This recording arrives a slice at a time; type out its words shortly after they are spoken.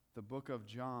The book of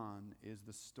John is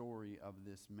the story of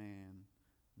this man,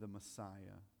 the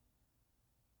Messiah.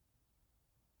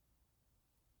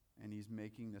 And he's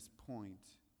making this point.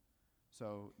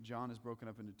 So John is broken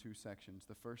up into two sections.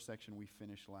 The first section we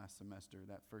finished last semester.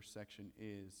 That first section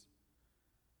is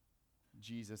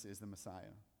Jesus is the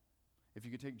Messiah. If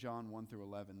you could take John 1 through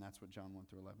 11, that's what John 1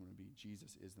 through 11 would be.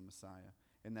 Jesus is the Messiah.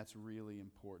 And that's really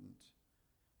important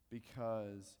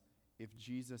because if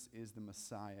Jesus is the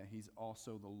Messiah, he's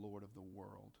also the Lord of the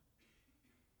world.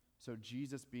 So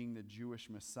Jesus being the Jewish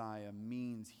Messiah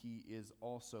means he is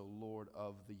also Lord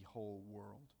of the whole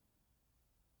world.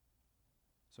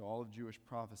 So all of Jewish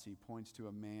prophecy points to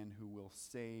a man who will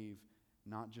save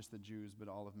not just the Jews, but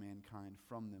all of mankind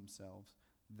from themselves.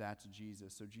 That's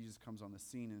Jesus. So Jesus comes on the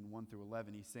scene in 1 through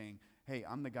 11. He's saying, hey,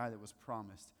 I'm the guy that was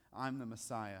promised. I'm the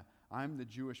Messiah. I'm the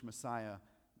Jewish Messiah.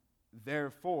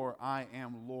 Therefore, I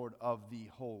am Lord of the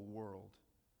whole world.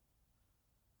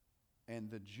 And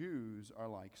the Jews are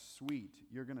like, sweet,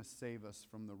 you're going to save us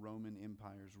from the Roman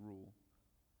Empire's rule.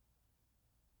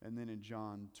 And then in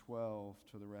John 12,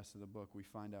 to the rest of the book, we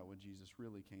find out what Jesus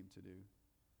really came to do.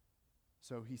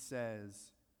 So he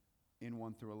says in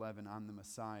 1 through 11, I'm the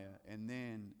Messiah. And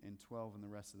then in 12 and the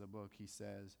rest of the book, he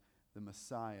says, the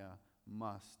Messiah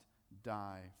must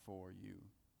die for you.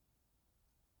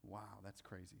 Wow, that's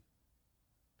crazy.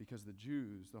 Because the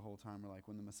Jews the whole time are like,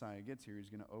 when the Messiah gets here, he's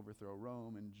going to overthrow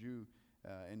Rome,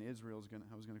 and Israel's going to,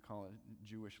 I was going to call it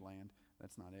Jewish land.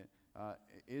 That's not it.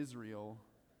 Israel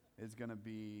is going to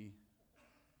be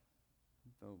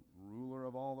the ruler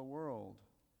of all the world.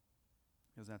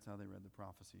 Because that's how they read the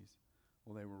prophecies.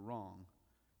 Well, they were wrong.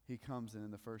 He comes in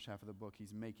the first half of the book,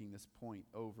 he's making this point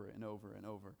over and over and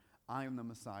over. I am the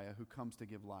Messiah who comes to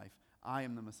give life. I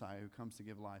am the Messiah who comes to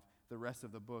give life. The rest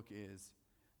of the book is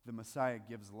the Messiah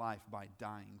gives life by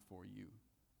dying for you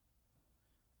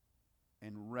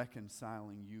and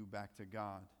reconciling you back to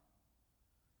God.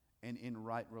 And in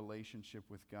right relationship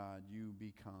with God, you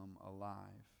become alive.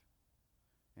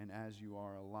 And as you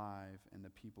are alive and the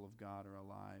people of God are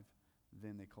alive,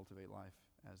 then they cultivate life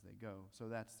as they go. So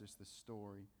that's just the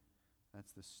story.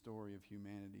 That's the story of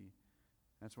humanity.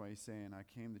 That's why he's saying, I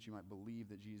came that you might believe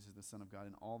that Jesus is the Son of God.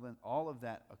 And all of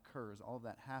that occurs, all of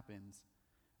that happens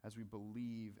as we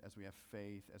believe, as we have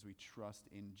faith, as we trust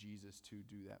in Jesus to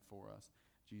do that for us.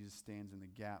 Jesus stands in the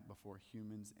gap before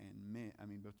humans and men,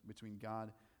 between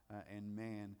God and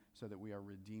man, so that we are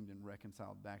redeemed and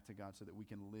reconciled back to God, so that we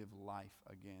can live life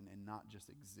again and not just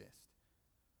exist.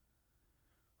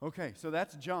 Okay, so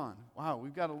that's John. Wow,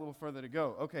 we've got a little further to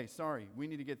go. Okay, sorry, we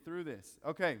need to get through this.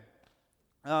 Okay.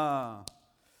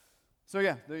 So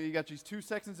yeah, there you got these two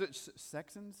sections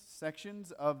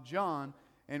of John,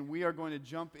 and we are going to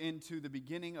jump into the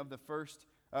beginning of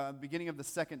the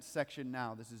second section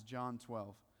now. This is John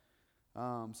 12.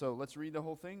 So let's read the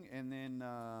whole thing, and then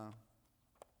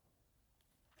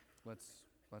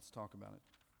let's talk about it.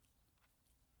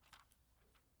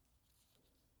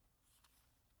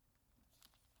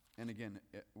 And again,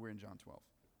 we're in John 12.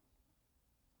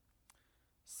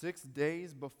 6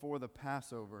 days before the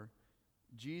Passover,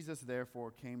 Jesus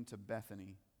therefore came to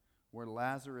Bethany, where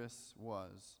Lazarus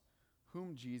was,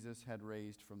 whom Jesus had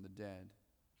raised from the dead.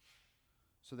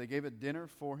 So they gave a dinner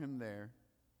for him there.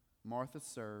 Martha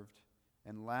served,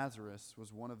 and Lazarus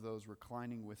was one of those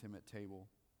reclining with him at table.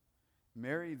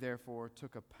 Mary therefore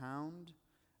took a pound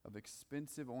of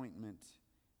expensive ointment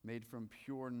made from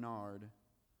pure nard.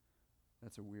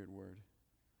 That's a weird word.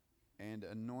 And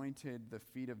anointed the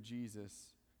feet of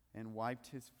Jesus and wiped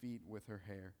his feet with her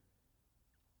hair.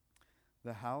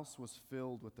 The house was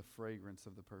filled with the fragrance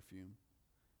of the perfume.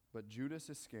 But Judas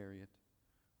Iscariot,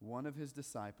 one of his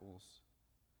disciples,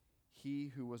 he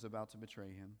who was about to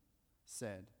betray him,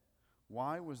 said,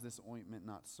 "Why was this ointment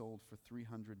not sold for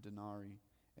 300 denarii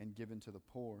and given to the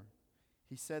poor?"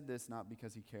 He said this not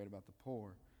because he cared about the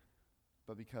poor,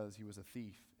 but because he was a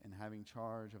thief, and having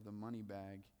charge of the money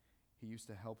bag, he used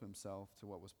to help himself to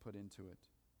what was put into it.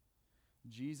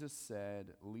 Jesus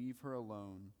said, "Leave her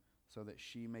alone, so that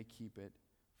she may keep it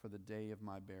for the day of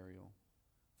my burial.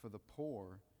 For the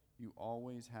poor you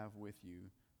always have with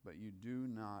you, but you do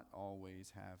not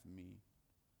always have me."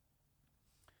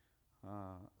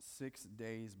 6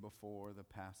 days before the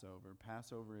Passover.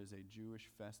 Passover is a Jewish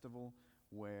festival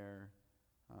where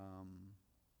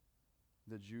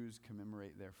the Jews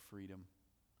commemorate their freedom.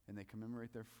 And they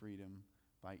commemorate their freedom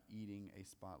by eating a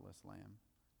spotless lamb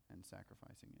and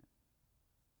sacrificing it.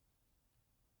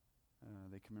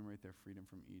 They commemorate their freedom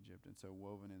from Egypt. And so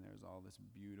woven in there is all this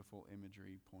beautiful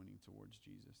imagery pointing towards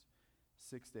Jesus.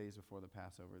 6 days before the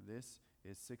Passover. This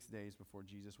is 6 days before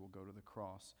Jesus will go to the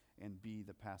cross and be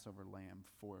the Passover lamb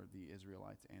for the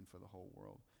Israelites and for the whole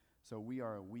world. So we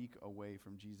are a week away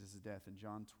from Jesus' death, and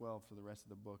John 12 for the rest of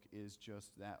the book is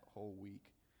just that whole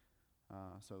week.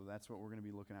 So that's what we're going to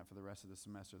be looking at for the rest of the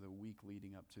semester, the week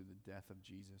leading up to the death of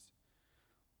Jesus.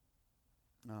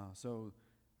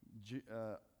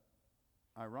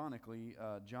 Ironically,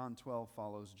 John 12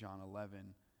 follows John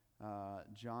 11.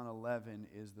 John 11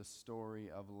 is the story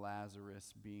of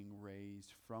Lazarus being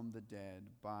raised from the dead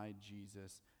by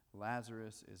Jesus.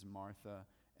 Lazarus is Martha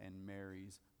and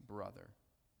Mary's brother.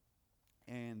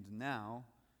 And now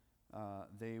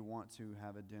they want to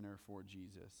have a dinner for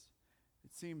Jesus.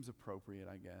 It seems appropriate,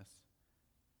 I guess,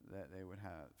 that they would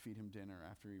feed him dinner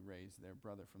after he raised their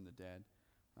brother from the dead.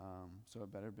 So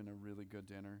it better have been a really good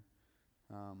dinner.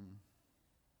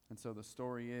 And so the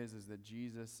story is that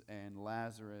Jesus and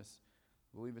Lazarus,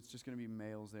 I believe it's just going to be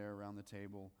males there around the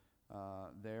table,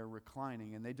 they're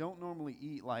reclining. And they don't normally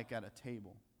eat like at a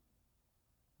table,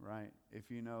 right? If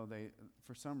you know,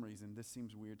 for some reason, this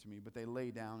seems weird to me, but they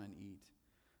lay down and eat.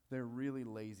 They're really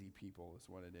lazy people is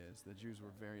what it is. The Jews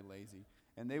were very lazy.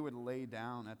 And they would lay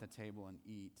down at the table and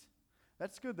eat.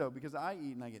 That's good, though, because I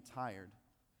eat and I get tired.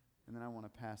 And then I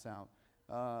want to pass out.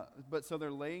 But so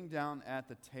they're laying down at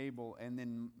the table, and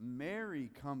then Mary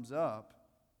comes up,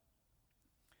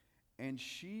 and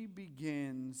she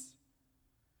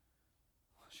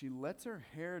lets her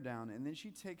hair down, and then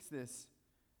she takes this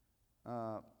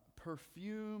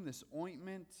perfume, this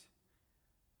ointment,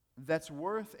 that's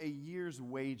worth a year's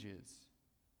wages.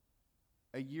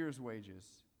 A year's wages.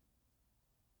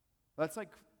 That's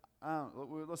like,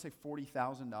 let's say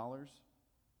 $40,000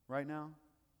 right now.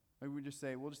 Maybe we just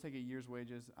say, we'll just take a year's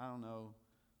wages. I don't know.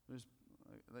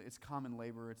 It's common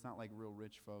labor. It's not like real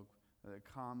rich folk.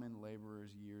 Common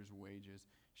laborer's year's wages.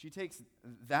 She takes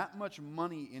that much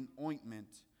money in ointment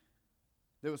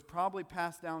that was probably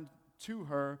passed down to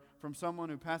her from someone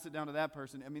who passed it down to that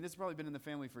person. I mean, this has probably been in the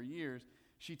family for years.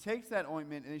 She takes that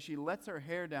ointment and then she lets her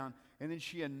hair down and then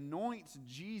she anoints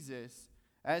Jesus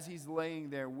as he's laying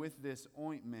there with this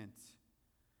ointment,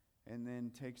 and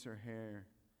then takes her hair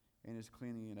and is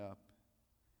cleaning it up.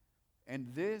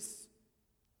 And this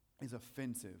is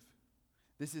offensive.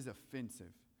 This is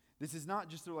offensive. This is not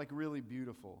just like really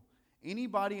beautiful.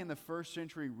 Anybody in the first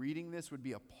century reading this would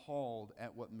be appalled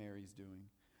at what Mary's doing.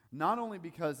 Not only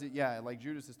because, like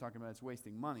Judas is talking about, it's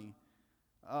wasting money,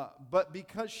 but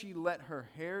because she let her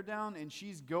hair down and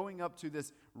she's going up to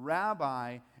this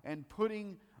rabbi and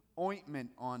putting ointment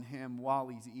on him while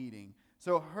he's eating.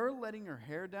 So her letting her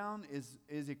hair down is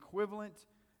equivalent.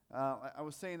 I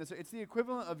was saying this. It's the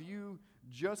equivalent of you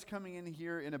just coming in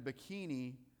here in a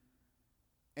bikini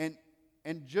and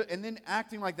then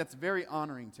acting like that's very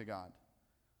honoring to God.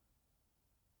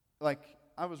 Like,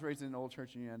 I was raised in an old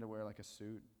church and you had to wear like a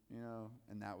suit,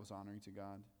 and that was honoring to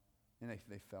God. And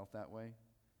they felt that way.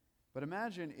 But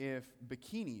imagine if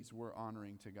bikinis were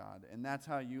honoring to God, and that's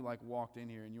how you like walked in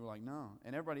here and you were like, no.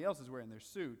 And everybody else is wearing their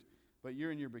suit, but you're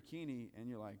in your bikini and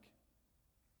you're like,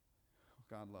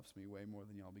 God loves me way more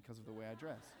than y'all because of the way I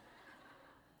dress.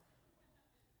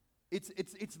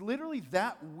 It's literally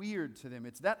that weird to them.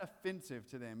 It's that offensive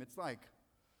to them. It's like,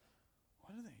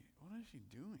 what is she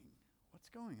doing? What's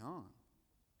going on?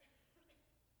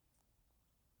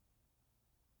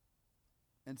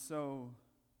 And so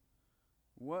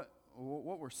what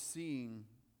we're seeing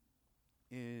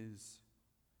is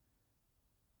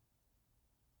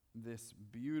this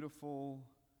beautiful,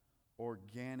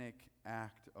 organic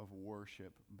act of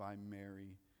worship by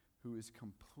Mary, who is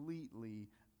completely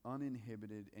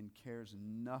uninhibited and cares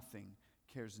nothing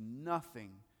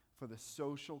for the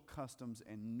social customs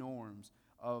and norms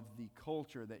of the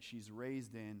culture that she's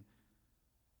raised in,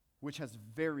 which has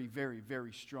very, very,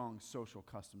 very strong social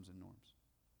customs and norms.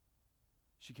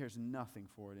 She cares nothing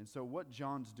for it. And so what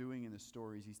John's doing in the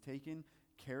story is he's taking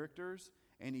characters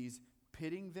and he's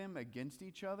pitting them against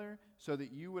each other so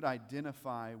that you would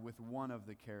identify with one of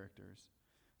the characters.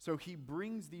 So he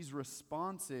brings these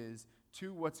responses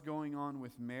to what's going on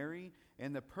with Mary,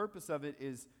 and the purpose of it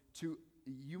is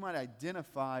you might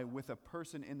identify with a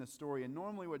person in the story. And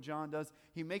normally what John does,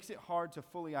 he makes it hard to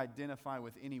fully identify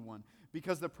with anyone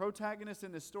because the protagonist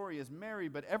in this story is Mary,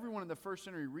 but everyone in the first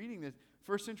century reading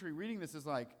this is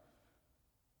like,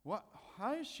 what?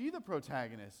 How is she the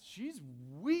protagonist? She's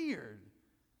weird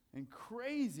and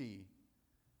crazy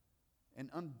and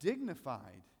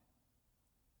undignified.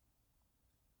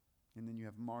 And then you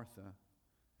have Martha,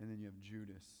 and then you have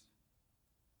Judas.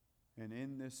 And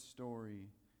in this story,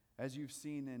 as you've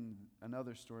seen in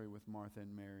another story with Martha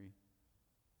and Mary,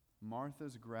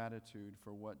 Martha's gratitude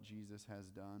for what Jesus has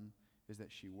done is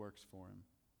that she works for him.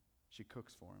 She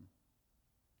cooks for him.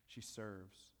 She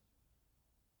serves.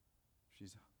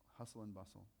 She's hustle and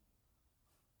bustle.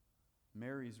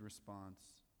 Mary's response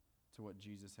to what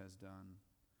Jesus has done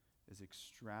is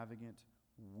extravagant,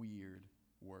 weird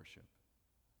worship.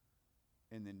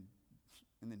 And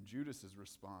then Judas's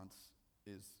response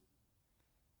is,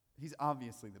 he's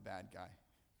obviously the bad guy.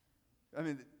 I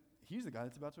mean, he's the guy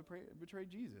that's about to betray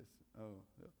Jesus. Oh,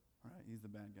 all right, he's the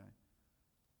bad guy.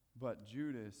 But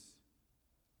Judas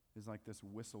is like this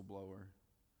whistleblower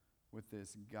with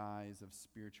this guise of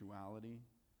spirituality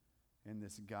and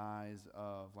this guise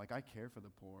of, like, I care for the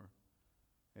poor.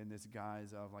 And this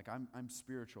guise of, like, I'm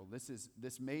spiritual.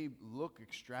 This may look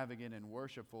extravagant and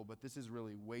worshipful, but this is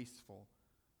really wasteful.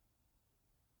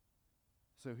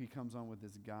 So he comes on with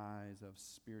this guise of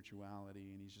spirituality,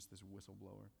 and he's just this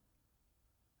whistleblower.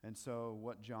 And so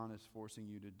what John is forcing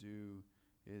you to do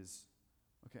is,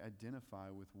 okay,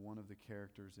 identify with one of the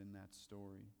characters in that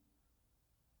story.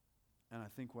 And I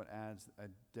think what adds a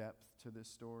depth to this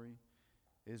story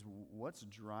is what's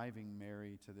driving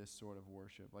Mary to this sort of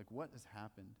worship. Like, what has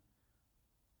happened?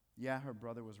 Yeah, her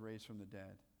brother was raised from the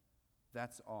dead.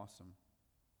 That's awesome.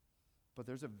 But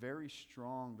there's a very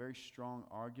strong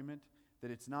argument that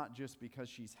it's not just because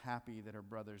she's happy that her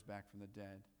brother's back from the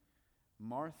dead.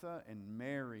 Martha and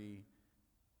Mary,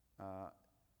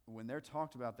 when they're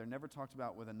talked about, they're never talked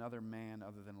about with another man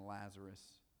other than Lazarus.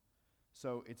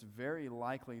 So it's very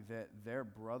likely that their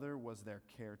brother was their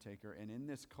caretaker. And in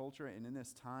this culture and in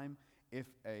this time, if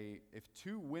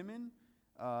two women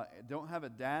don't have a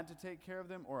dad to take care of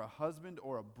them, or a husband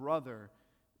or a brother,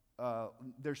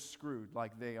 they're screwed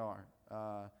like they are.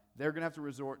 They're going to have to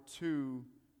resort to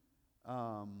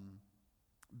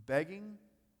begging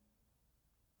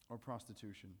or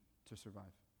prostitution to survive.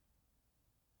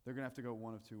 They're going to have to go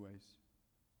one of two ways.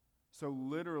 So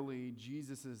literally,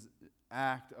 Jesus'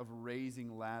 act of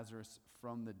raising Lazarus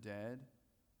from the dead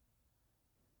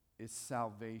is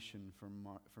salvation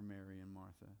for Mary and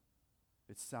Martha.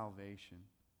 It's salvation.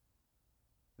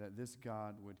 That this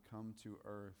God would come to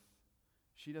earth.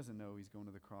 She doesn't know he's going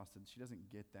to the cross, and she doesn't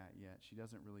get that yet. She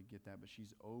doesn't really get that, but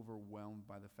she's overwhelmed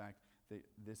by the fact that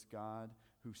this God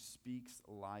who speaks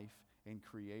life and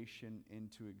creation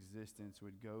into existence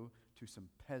would go to some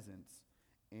peasants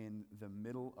in the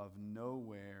middle of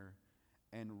nowhere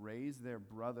and raise their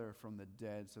brother from the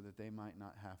dead so that they might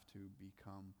not have to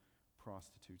become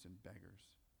prostitutes and beggars.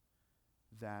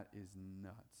 That is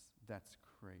nuts. That's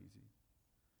crazy.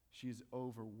 She is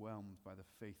overwhelmed by the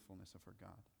faithfulness of her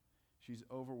God. She's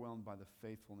overwhelmed by the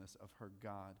faithfulness of her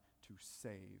God to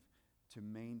save, to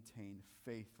maintain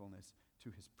faithfulness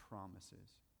to his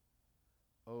promises.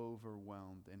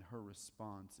 Overwhelmed, and her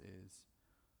response is,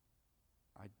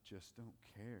 I just don't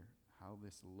care how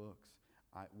this looks.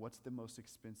 What's the most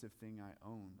expensive thing I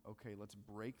own? Okay, let's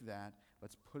break that.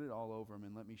 Let's put it all over him,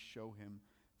 and let me show him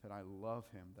that I love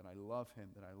him, that I love him,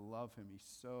 that I love him. He's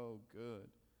so good.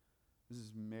 This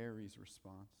is Mary's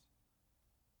response.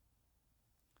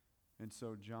 And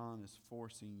so John is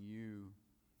forcing you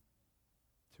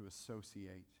to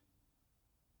associate.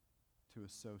 To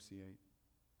associate.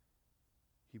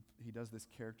 He does this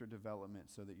character development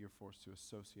so that you're forced to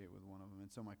associate with one of them. And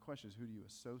so my question is, who do you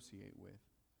associate with?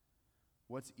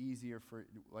 What's easier for,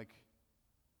 like,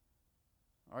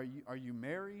 are you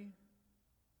Mary,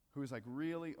 who is like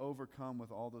really overcome with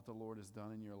all that the Lord has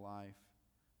done in your life,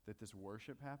 that this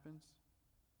worship happens?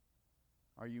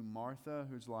 Are you Martha,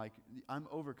 who's like, I'm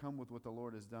overcome with what the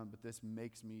Lord has done, but this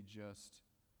makes me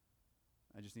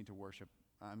I just need to worship.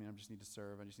 I just need to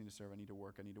serve. I need to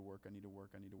work. I've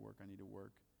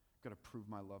got to prove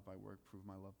my love by work.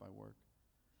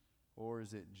 Or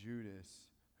is it Judas,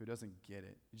 who doesn't get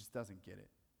it? He just doesn't get it.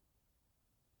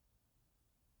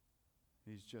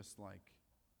 He's just like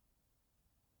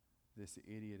this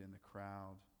idiot in the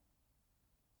crowd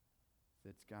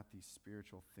that's got these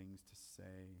spiritual things to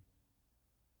say,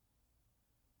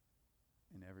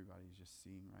 and everybody's just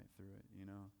seeing right through it, you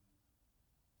know?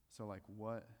 So like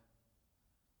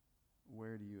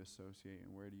where do you associate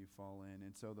and where do you fall in?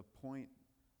 And so the point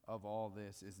of all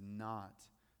this is not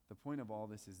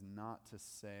to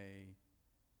say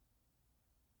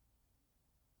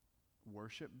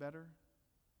worship better.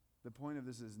 The point of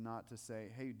this is not to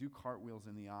say, hey, do cartwheels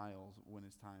in the aisles when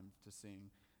it's time to sing.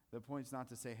 The point is not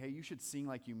to say, hey, you should sing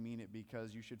like you mean it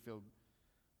because you should feel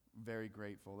very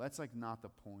grateful. That's like not the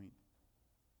point.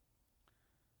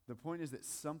 The point is that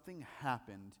something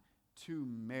happened to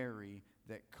Mary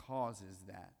that causes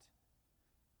that.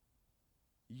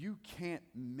 You can't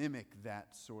mimic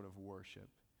that sort of worship.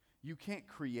 You can't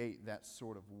create that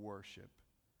sort of worship.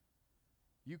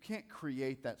 You can't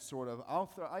create that sort of, I'll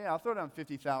throw down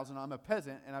 $50,000. I'm a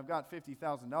peasant and I've got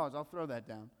 $50,000. I'll throw that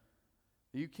down.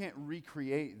 You can't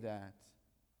recreate that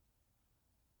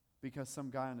because some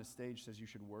guy on the stage says you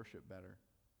should worship better.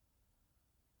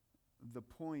 The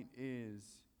point is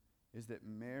that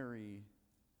Mary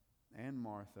and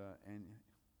Martha, and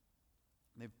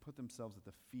they've put themselves at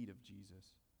the feet of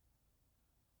Jesus.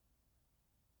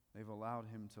 They've allowed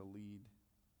him to lead.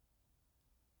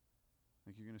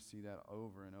 Like you're going to see that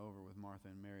over and over with Martha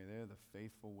and Mary. They're the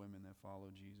faithful women that follow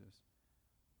Jesus.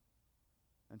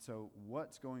 And so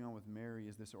what's going on with Mary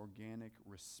is this organic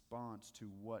response to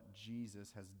what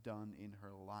Jesus has done in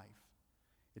her life.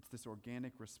 It's this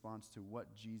organic response to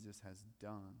what Jesus has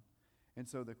done. And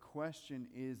so the question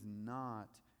is not,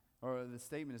 or the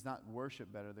statement is not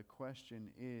worship better. The question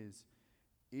is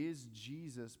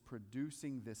Jesus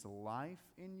producing this life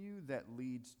in you that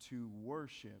leads to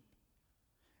worship?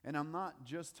 And I'm not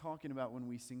just talking about when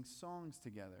we sing songs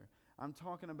together. I'm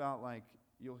talking about, like,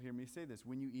 you'll hear me say this,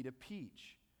 when you eat a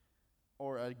peach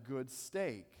or a good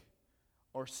steak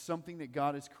or something that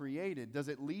God has created, does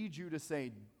it lead you to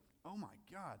say, oh my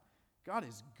God, God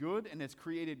is good and has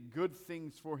created good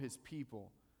things for his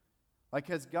people? Like,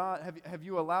 have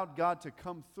you allowed God to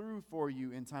come through for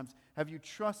you in times? Have you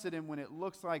trusted him when it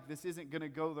looks like this isn't going to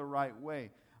go the right way?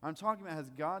 I'm talking about, has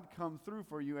God come through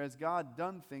for you? Has God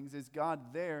done things? Is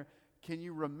God there? Can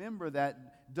you remember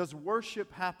that? Does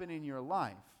worship happen in your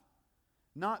life?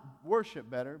 Not worship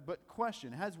better, but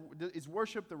question. Is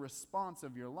worship the response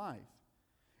of your life?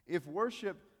 If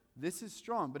worship, this is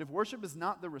strong, but if worship is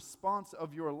not the response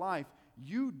of your life,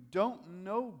 you don't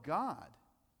know God.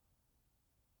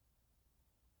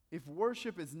 If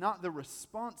worship is not the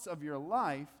response of your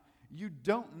life, you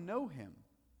don't know him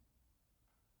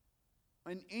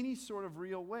in any sort of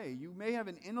real way. You may have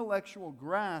an intellectual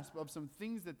grasp of some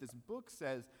things that this book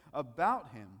says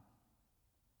about him.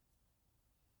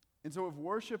 And so if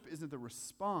worship isn't the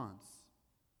response,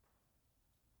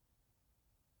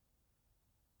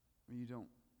 you don't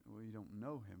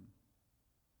know him.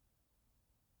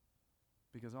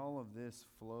 Because all of this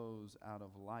flows out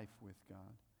of life with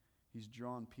God. He's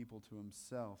drawn people to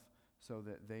himself so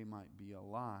that they might be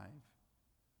alive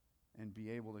and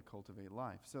be able to cultivate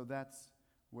life. So that's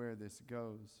where this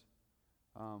goes.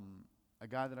 A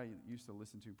guy that I used to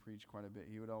listen to preach quite a bit,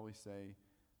 he would always say,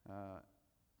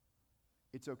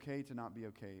 it's okay to not be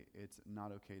okay. It's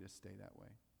not okay to stay that way.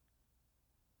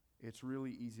 It's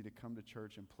really easy to come to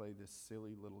church and play this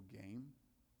silly little game.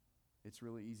 It's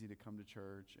really easy to come to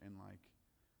church and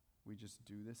we just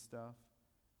do this stuff.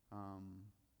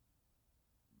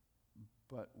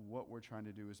 But what we're trying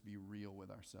to do is be real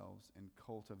with ourselves and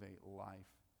cultivate life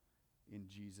in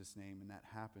Jesus' name. And that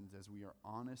happens as we are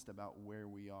honest about where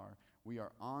we are. We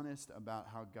are honest about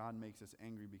how God makes us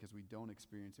angry because we don't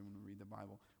experience him when we read the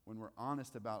Bible. When we're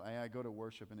honest about, I go to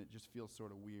worship and it just feels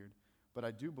sort of weird. But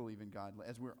I do believe in God.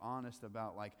 As we're honest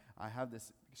about, I have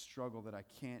this struggle that I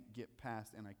can't get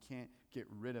past and I can't get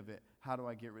rid of it. How do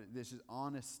I get rid of it? This is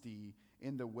honesty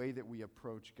in the way that we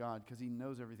approach God because he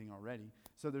knows everything already.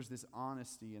 So there's this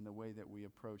honesty in the way that we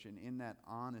approach. And in that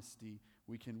honesty,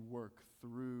 we can work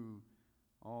through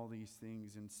all these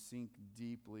things and sink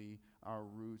deeply our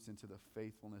roots into the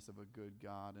faithfulness of a good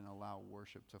God and allow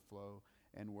worship to flow.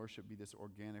 And worship be this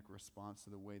organic response to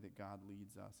the way that God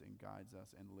leads us and guides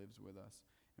us and lives with us.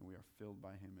 And we are filled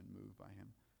by him and moved by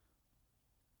him.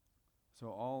 So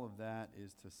all of that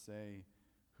is to say,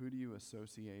 who do you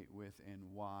associate with and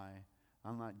why?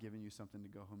 I'm not giving you something to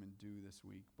go home and do this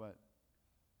week, but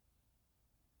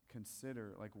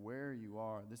consider where you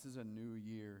are. This is a new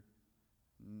year,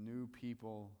 new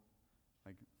people,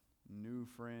 new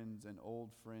friends and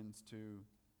old friends too.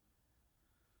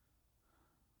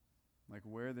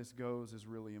 Where this goes is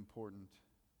really important.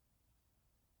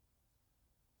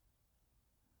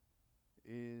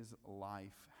 Is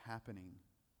life happening?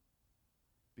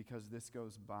 Because this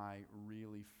goes by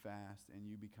really fast and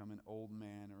you become an old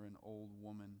man or an old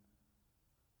woman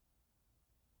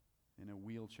in a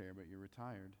wheelchair, but you're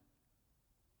retired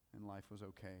and life was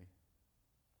okay.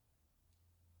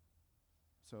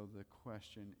 So the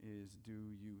question is, do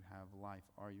you have life?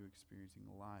 Are you experiencing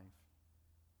life?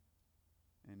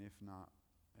 And if not,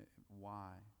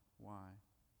 why? Why?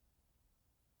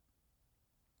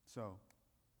 So,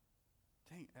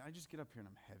 dang, I just get up here and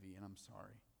I'm heavy and I'm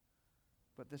sorry.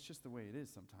 But that's just the way it is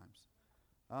sometimes.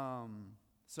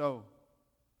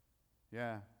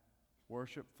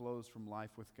 Worship flows from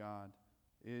life with God.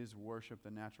 Is worship the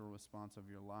natural response of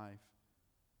your life?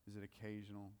 Is it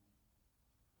occasional?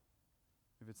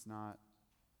 If it's not,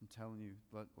 I'm telling you,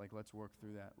 let's work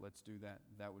through that. Let's do that.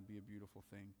 That would be a beautiful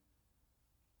thing.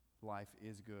 life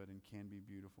is good and can be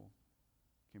beautiful,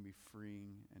 can be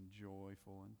freeing and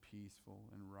joyful and peaceful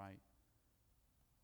and right.